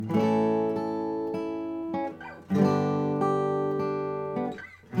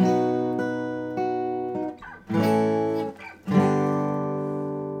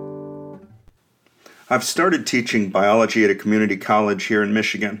I've started teaching biology at a community college here in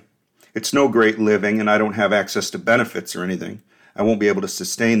Michigan. It's no great living, and I don't have access to benefits or anything. I won't be able to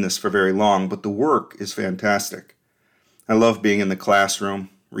sustain this for very long, but the work is fantastic. I love being in the classroom,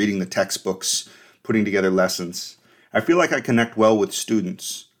 reading the textbooks, putting together lessons. I feel like I connect well with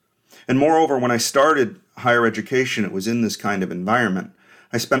students. And moreover, when I started higher education, it was in this kind of environment.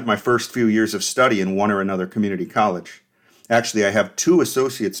 I spent my first few years of study in one or another community college. Actually, I have 2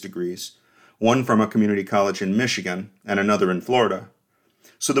 associate's degrees, one from a community college in Michigan and another in Florida.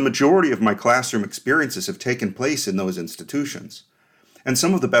 So the majority of my classroom experiences have taken place in those institutions. And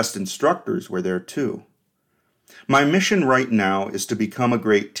some of the best instructors were there too. My mission right now is to become a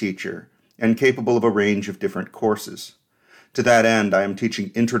great teacher and capable of a range of different courses. To that end, I am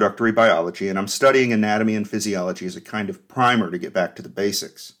teaching introductory biology, and I'm studying anatomy and physiology as a kind of primer to get back to the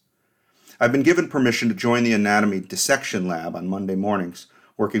basics. I've been given permission to join the anatomy dissection lab on Monday mornings,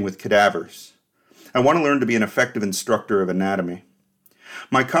 working with cadavers. I want to learn to be an effective instructor of anatomy.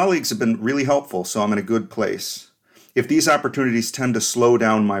 My colleagues have been really helpful, so I'm in a good place. If these opportunities tend to slow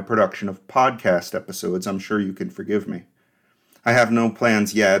down my production of podcast episodes, I'm sure you can forgive me. I have no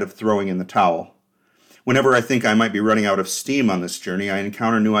plans yet of throwing in the towel. Whenever I think I might be running out of steam on this journey, I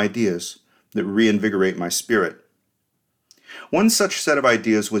encounter new ideas that reinvigorate my spirit. One such set of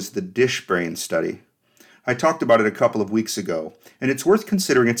ideas was the dish brain study. I talked about it a couple of weeks ago, and it's worth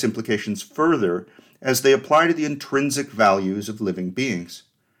considering its implications further as they apply to the intrinsic values of living beings.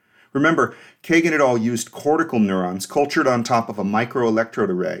 Remember, Kagan et al. Used cortical neurons cultured on top of a microelectrode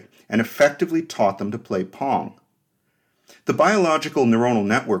array and effectively taught them to play Pong. The biological neuronal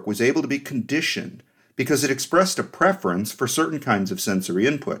network was able to be conditioned because it expressed a preference for certain kinds of sensory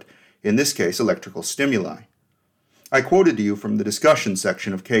input, in this case electrical stimuli. I quoted to you from the discussion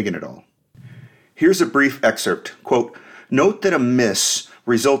section of Kagan et al. Here's a brief excerpt. Quote, "Note that a miss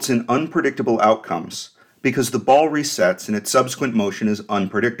results in unpredictable outcomes because the ball resets and its subsequent motion is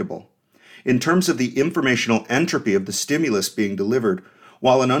unpredictable. In terms of the informational entropy of the stimulus being delivered,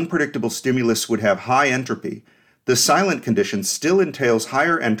 while an unpredictable stimulus would have high entropy, the silent condition still entails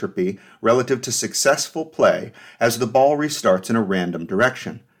higher entropy relative to successful play as the ball restarts in a random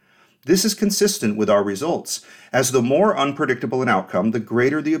direction. This is consistent with our results, as the more unpredictable an outcome, the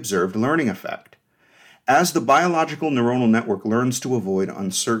greater the observed learning effect. As the biological neuronal network learns to avoid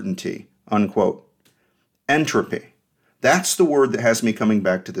uncertainty." Unquote. Entropy. That's the word that has me coming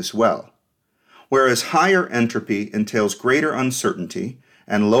back to this well. Whereas higher entropy entails greater uncertainty,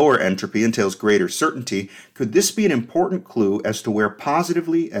 and lower entropy entails greater certainty, could this be an important clue as to where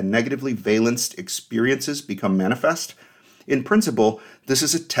positively and negatively valenced experiences become manifest? In principle, this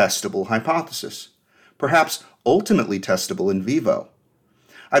is a testable hypothesis, perhaps ultimately testable in vivo.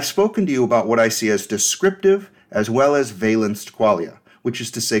 I've spoken to you about what I see as descriptive as well as valenced qualia, which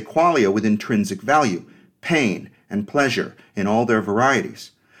is to say qualia with intrinsic value, pain and pleasure in all their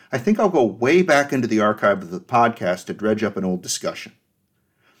varieties. I think I'll go way back into the archive of the podcast to dredge up an old discussion.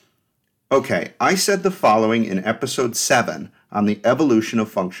 Okay, I said the following in episode 7 on the evolution of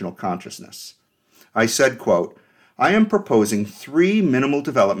functional consciousness. I said, quote, "I am proposing 3 minimal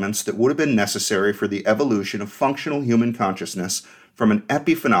developments that would have been necessary for the evolution of functional human consciousness from an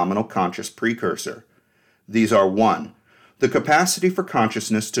epiphenomenal conscious precursor. These are 1. The capacity for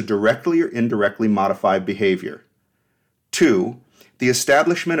consciousness to directly or indirectly modify behavior. 2. The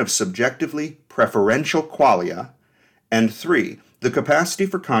establishment of subjectively preferential qualia. And 3. The capacity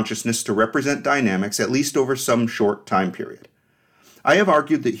for consciousness to represent dynamics at least over some short time period. I have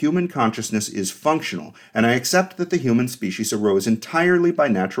argued that human consciousness is functional, and I accept that the human species arose entirely by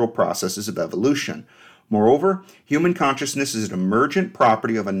natural processes of evolution. Moreover, human consciousness is an emergent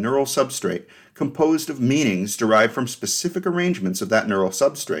property of a neural substrate composed of meanings derived from specific arrangements of that neural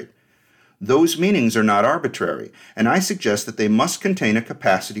substrate. Those meanings are not arbitrary, and I suggest that they must contain a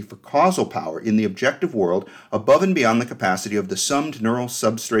capacity for causal power in the objective world above and beyond the capacity of the summed neural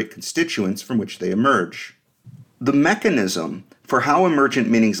substrate constituents from which they emerge. The mechanism for how emergent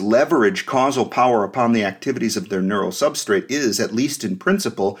meanings leverage causal power upon the activities of their neural substrate is, at least in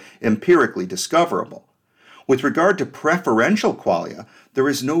principle, empirically discoverable. With regard to preferential qualia, there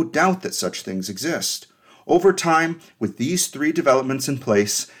is no doubt that such things exist. Over time, with these 3 developments in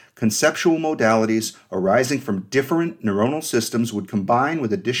place, conceptual modalities arising from different neuronal systems would combine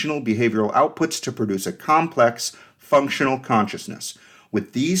with additional behavioral outputs to produce a complex, functional consciousness.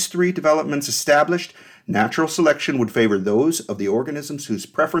 With these 3 developments established, natural selection would favor those of the organisms whose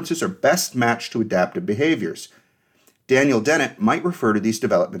preferences are best matched to adaptive behaviors. Daniel Dennett might refer to these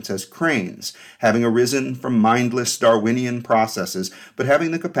developments as cranes, having arisen from mindless Darwinian processes, but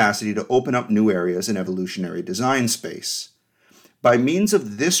having the capacity to open up new areas in evolutionary design space. By means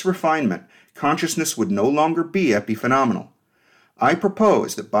of this refinement, consciousness would no longer be epiphenomenal. I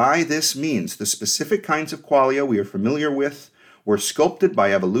propose that by this means the specific kinds of qualia we are familiar with were sculpted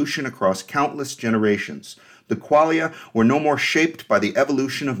by evolution across countless generations. The qualia were no more shaped by the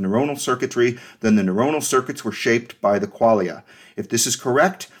evolution of neuronal circuitry than the neuronal circuits were shaped by the qualia. If this is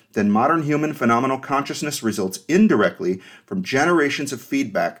correct, then modern human phenomenal consciousness results indirectly from generations of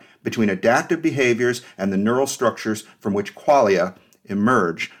feedback between adaptive behaviors and the neural structures from which qualia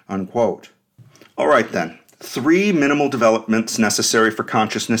emerge, unquote. All right then, 3 minimal developments necessary for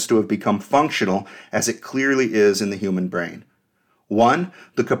consciousness to have become functional as it clearly is in the human brain. 1.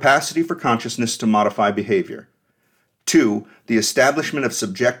 The capacity for consciousness to modify behavior. 2. The establishment of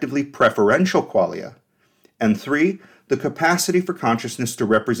subjectively preferential qualia. And 3. The capacity for consciousness to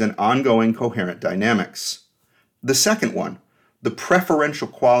represent ongoing coherent dynamics. The second one, the preferential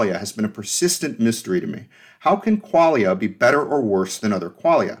qualia, has been a persistent mystery to me. How can qualia be better or worse than other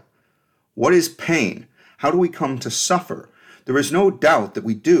qualia? What is pain? How do we come to suffer? There is no doubt that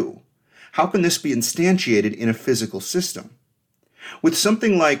we do. How can this be instantiated in a physical system? With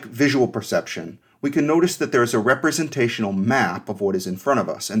something like visual perception, we can notice that there is a representational map of what is in front of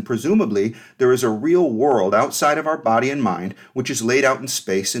us, and presumably there is a real world outside of our body and mind which is laid out in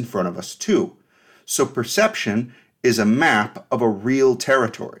space in front of us too. So perception is a map of a real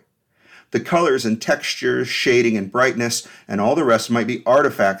territory. The colors and textures, shading and brightness, and all the rest might be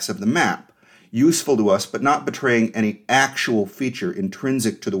artifacts of the map, useful to us but not betraying any actual feature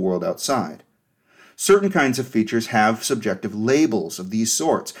intrinsic to the world outside. Certain kinds of features have subjective labels of these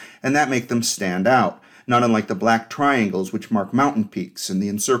sorts, and that make them stand out, not unlike the black triangles which mark mountain peaks and the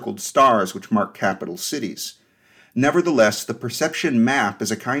encircled stars which mark capital cities. Nevertheless, the perception map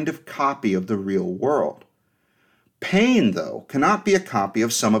is a kind of copy of the real world. Pain, though, cannot be a copy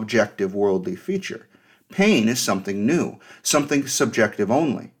of some objective worldly feature. Pain is something new, something subjective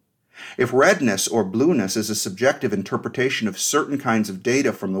only. If redness or blueness is a subjective interpretation of certain kinds of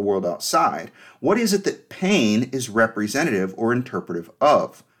data from the world outside, what is it that pain is representative or interpretive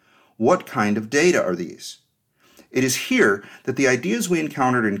of? What kind of data are these? It is here that the ideas we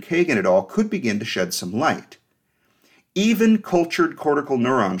encountered in Kagan et al. Could begin to shed some light. Even cultured cortical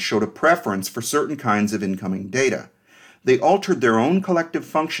neurons showed a preference for certain kinds of incoming data. They altered their own collective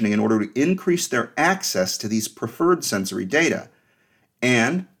functioning in order to increase their access to these preferred sensory data,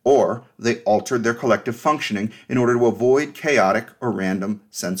 or they altered their collective functioning in order to avoid chaotic or random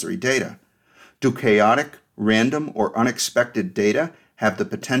sensory data. Do chaotic, random, or unexpected data have the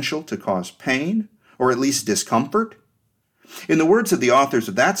potential to cause pain, or at least discomfort? In the words of the authors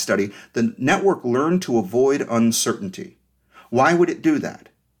of that study, the network learned to avoid uncertainty. Why would it do that?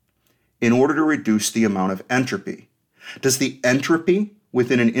 In order to reduce the amount of entropy. Does the entropy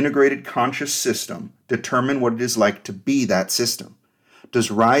within an integrated conscious system determine what it is like to be that system? Does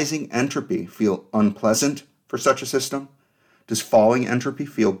rising entropy feel unpleasant for such a system? Does falling entropy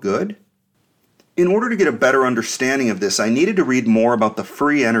feel good? In order to get a better understanding of this, I needed to read more about the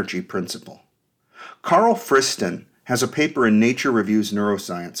free energy principle. Karl Friston has a paper in Nature Reviews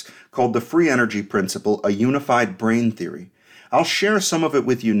Neuroscience called The Free Energy Principle, a Unified Brain Theory. I'll share some of it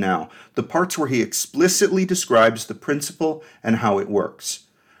with you now, the parts where he explicitly describes the principle and how it works.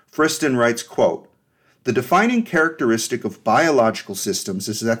 Friston writes, quote, "The defining characteristic of biological systems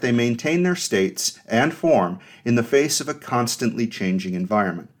is that they maintain their states and form in the face of a constantly changing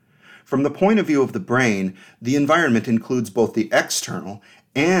environment. From the point of view of the brain, the environment includes both the external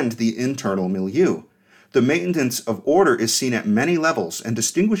and the internal milieu. The maintenance of order is seen at many levels and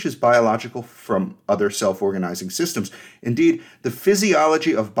distinguishes biological from other self-organizing systems. Indeed, the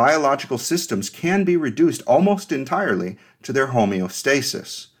physiology of biological systems can be reduced almost entirely to their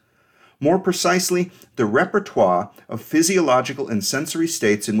homeostasis. More precisely, the repertoire of physiological and sensory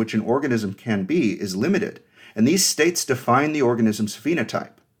states in which an organism can be is limited, and these states define the organism's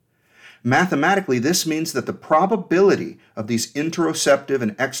phenotype. Mathematically, this means that the probability of these interoceptive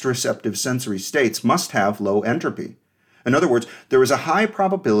and exteroceptive sensory states must have low entropy. In other words, there is a high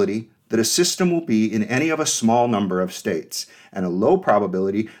probability that a system will be in any of a small number of states, and a low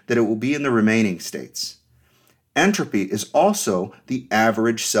probability that it will be in the remaining states. Entropy is also the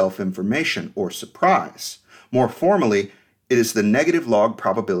average self-information, or surprise. More formally, it is the negative log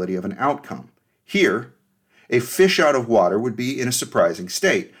probability of an outcome. Here, a fish out of water would be in a surprising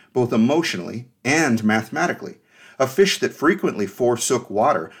state, both emotionally and mathematically. A fish that frequently forsook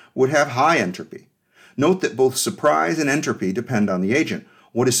water would have high entropy. Note that both surprise and entropy depend on the agent.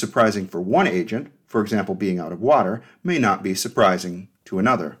 What is surprising for one agent, for example being out of water, may not be surprising to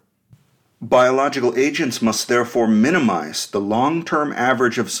another. Biological agents must therefore minimize the long-term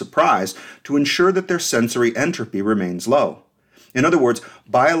average of surprise to ensure that their sensory entropy remains low. In other words,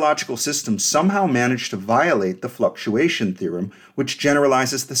 biological systems somehow manage to violate the fluctuation theorem, which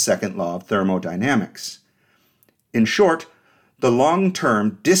generalizes the second law of thermodynamics. In short, the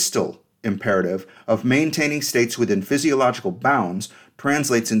long-term distal imperative of maintaining states within physiological bounds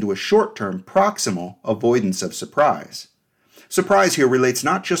translates into a short-term proximal avoidance of surprise. Surprise here relates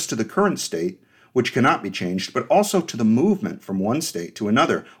not just to the current state, which cannot be changed, but also to the movement from one state to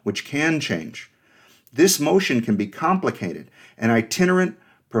another, which can change. This motion can be complicated and itinerant,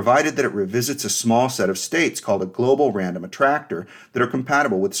 provided that it revisits a small set of states called a global random attractor that are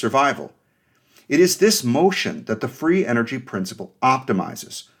compatible with survival. It is this motion that the free energy principle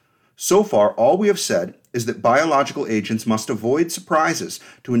optimizes. So far, all we have said is that biological agents must avoid surprises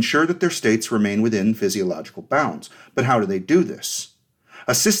to ensure that their states remain within physiological bounds. But how do they do this?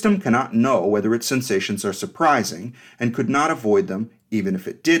 A system cannot know whether its sensations are surprising and could not avoid them even if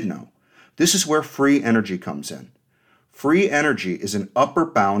it did know. This is where free energy comes in. Free energy is an upper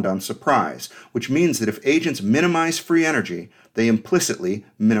bound on surprise, which means that if agents minimize free energy, they implicitly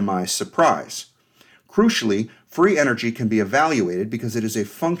minimize surprise. Crucially, free energy can be evaluated because it is a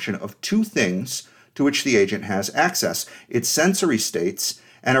function of two things to which the agent has access: its sensory states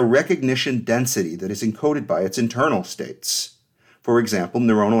and a recognition density that is encoded by its internal states. For example,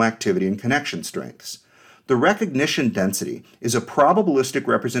 neuronal activity and connection strengths. The recognition density is a probabilistic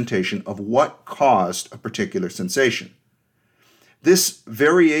representation of what caused a particular sensation. This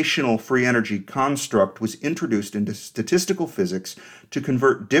variational free energy construct was introduced into statistical physics to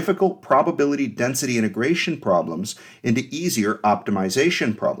convert difficult probability density integration problems into easier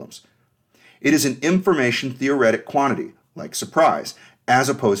optimization problems. It is an information theoretic quantity, like surprise, as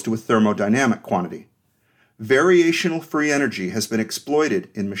opposed to a thermodynamic quantity. Variational free energy has been exploited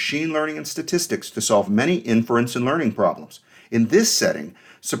in machine learning and statistics to solve many inference and learning problems. In this setting,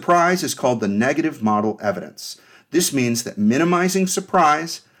 surprise is called the negative model evidence. This means that minimizing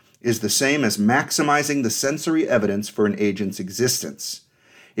surprise is the same as maximizing the sensory evidence for an agent's existence.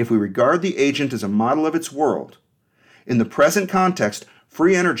 If we regard the agent as a model of its world, in the present context,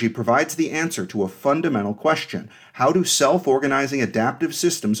 free energy provides the answer to a fundamental question: how do self-organizing adaptive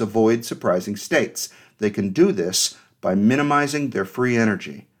systems avoid surprising states? They can do this by minimizing their free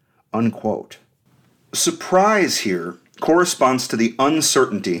energy." Unquote. Surprise here corresponds to the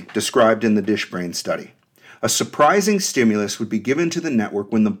uncertainty described in the dish-brain study. A surprising stimulus would be given to the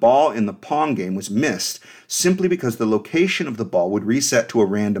network when the ball in the Pong game was missed, simply because the location of the ball would reset to a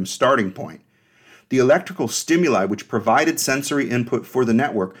random starting point. The electrical stimuli which provided sensory input for the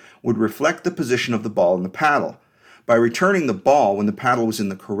network would reflect the position of the ball in the paddle. By returning the ball when the paddle was in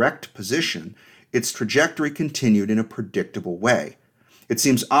the correct position, its trajectory continued in a predictable way. It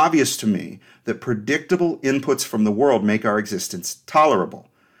seems obvious to me that predictable inputs from the world make our existence tolerable.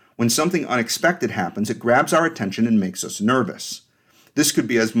 When something unexpected happens, it grabs our attention and makes us nervous. This could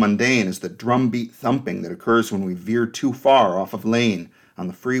be as mundane as the drumbeat thumping that occurs when we veer too far off of lane on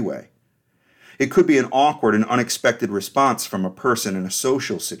the freeway. It could be an awkward and unexpected response from a person in a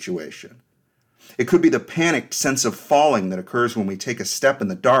social situation. It could be the panicked sense of falling that occurs when we take a step in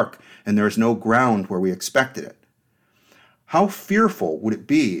the dark and there is no ground where we expected it. How fearful would it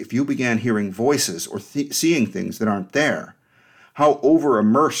be if you began hearing voices or seeing things that aren't there? How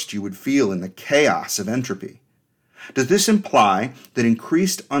over-immersed you would feel in the chaos of entropy. Does this imply that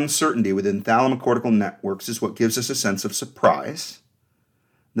increased uncertainty within thalamocortical networks is what gives us a sense of surprise?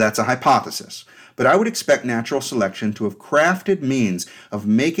 That's a hypothesis, but I would expect natural selection to have crafted means of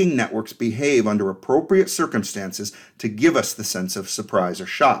making networks behave under appropriate circumstances to give us the sense of surprise or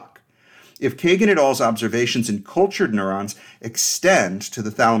shock. If Kagan et al.'s observations in cultured neurons extend to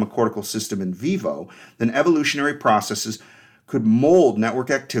the thalamocortical system in vivo, then evolutionary processes could mold network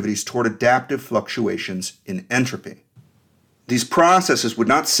activities toward adaptive fluctuations in entropy. These processes would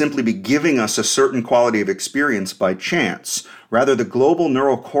not simply be giving us a certain quality of experience by chance. Rather, the global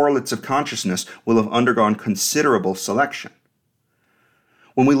neural correlates of consciousness will have undergone considerable selection.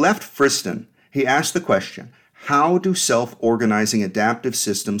 When we left Friston, he asked the question, how do self-organizing adaptive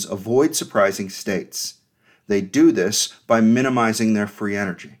systems avoid surprising states? They do this by minimizing their free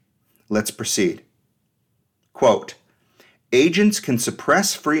energy. Let's proceed. Quote, "Agents can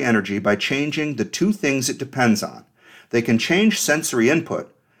suppress free energy by changing the two things it depends on. They can change sensory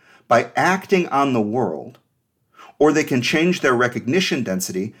input by acting on the world, or they can change their recognition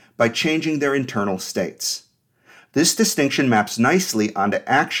density by changing their internal states. This distinction maps nicely onto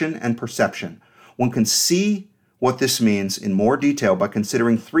action and perception. One can see what this means in more detail by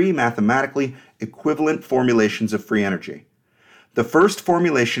considering three mathematically equivalent formulations of free energy. The first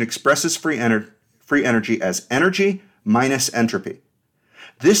formulation expresses free energy as energy minus entropy.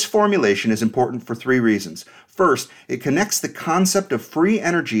 This formulation is important for three reasons. First, it connects the concept of free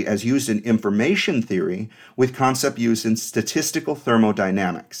energy as used in information theory with concept used in statistical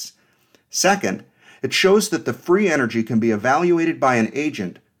thermodynamics. Second, it shows that the free energy can be evaluated by an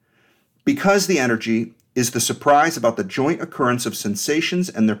agent because the energy is the surprise about the joint occurrence of sensations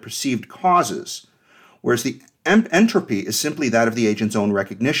and their perceived causes, whereas the entropy is simply that of the agent's own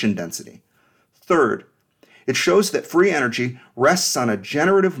recognition density. Third, it shows that free energy rests on a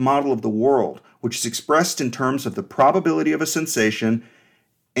generative model of the world, which is expressed in terms of the probability of a sensation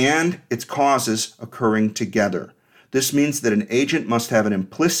and its causes occurring together. This means that an agent must have an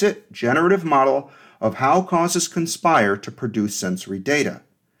implicit generative model of how causes conspire to produce sensory data.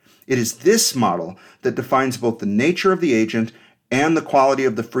 It is this model that defines both the nature of the agent and the quality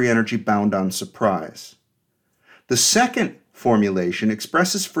of the free energy bound on surprise. The second formulation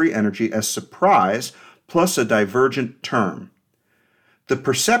expresses free energy as surprise plus a divergent term. The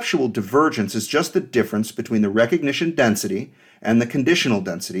perceptual divergence is just the difference between the recognition density and the conditional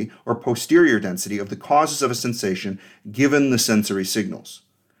density or posterior density of the causes of a sensation given the sensory signals.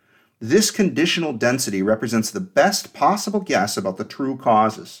 This conditional density represents the best possible guess about the true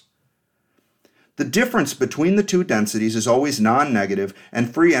causes. The difference between the two densities is always non-negative,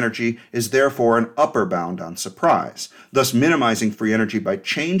 and free energy is therefore an upper bound on surprise, thus minimizing free energy by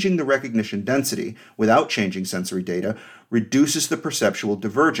changing the recognition density without changing sensory data reduces the perceptual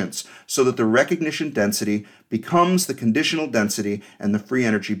divergence so that the recognition density becomes the conditional density and the free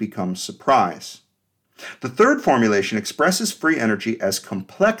energy becomes surprise. The third formulation expresses free energy as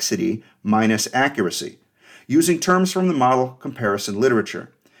complexity minus accuracy, using terms from the model comparison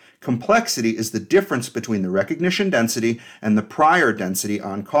literature. Complexity is the difference between the recognition density and the prior density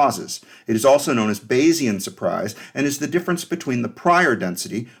on causes. It is also known as Bayesian surprise and is the difference between the prior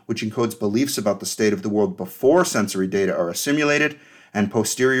density, which encodes beliefs about the state of the world before sensory data are assimilated, and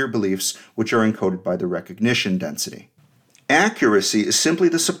posterior beliefs, which are encoded by the recognition density. Accuracy is simply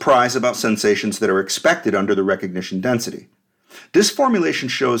the surprise about sensations that are expected under the recognition density. This formulation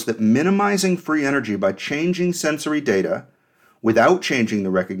shows that minimizing free energy by changing sensory data without changing the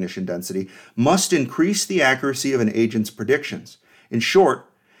recognition density must increase the accuracy of an agent's predictions. In short,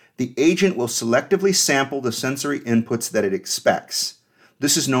 the agent will selectively sample the sensory inputs that it expects.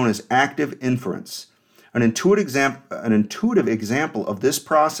 This is known as active inference. An intuitive example of this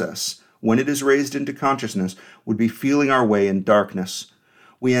process, when it is raised into consciousness, would be feeling our way in darkness.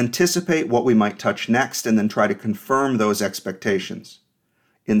 We anticipate what we might touch next and then try to confirm those expectations.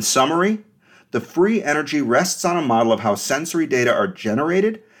 In summary, the free energy rests on a model of how sensory data are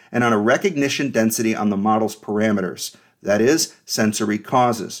generated and on a recognition density on the model's parameters, that is, sensory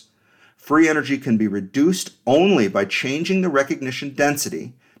causes. Free energy can be reduced only by changing the recognition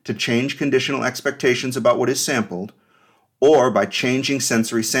density to change conditional expectations about what is sampled, or by changing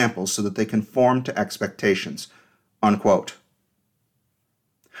sensory samples so that they conform to expectations." Unquote.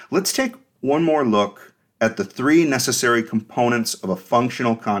 Let's take one more look at the three necessary components of a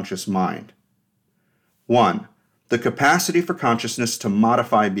functional conscious mind. 1. The capacity for consciousness to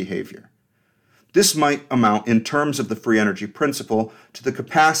modify behavior. This might amount, in terms of the free energy principle, to the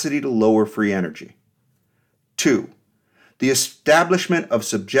capacity to lower free energy. 2. The establishment of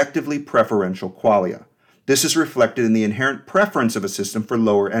subjectively preferential qualia. This is reflected in the inherent preference of a system for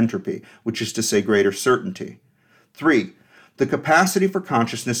lower entropy, which is to say greater certainty. 3. The capacity for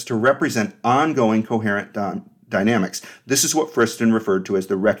consciousness to represent ongoing coherent dynamics. This is what Friston referred to as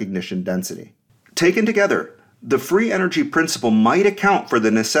the recognition density. Taken together, the free energy principle might account for the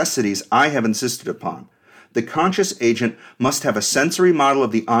necessities I have insisted upon. The conscious agent must have a sensory model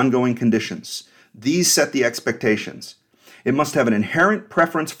of the ongoing conditions. These set the expectations. It must have an inherent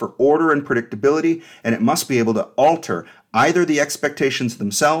preference for order and predictability, and it must be able to alter either the expectations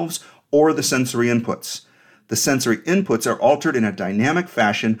themselves or the sensory inputs. The sensory inputs are altered in a dynamic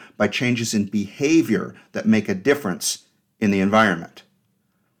fashion by changes in behavior that make a difference in the environment.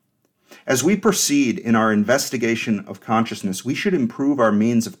 As we proceed in our investigation of consciousness, we should improve our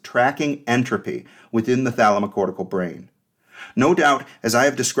means of tracking entropy within the thalamocortical brain. No doubt, as I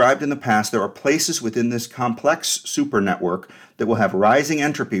have described in the past, there are places within this complex supernetwork that will have rising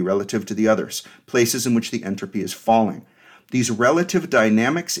entropy relative to the others, places in which the entropy is falling. These relative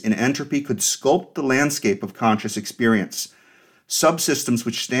dynamics in entropy could sculpt the landscape of conscious experience. Subsystems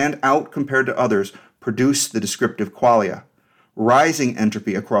which stand out compared to others produce the descriptive qualia. Rising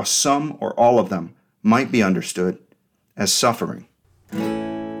entropy across some or all of them might be understood as suffering.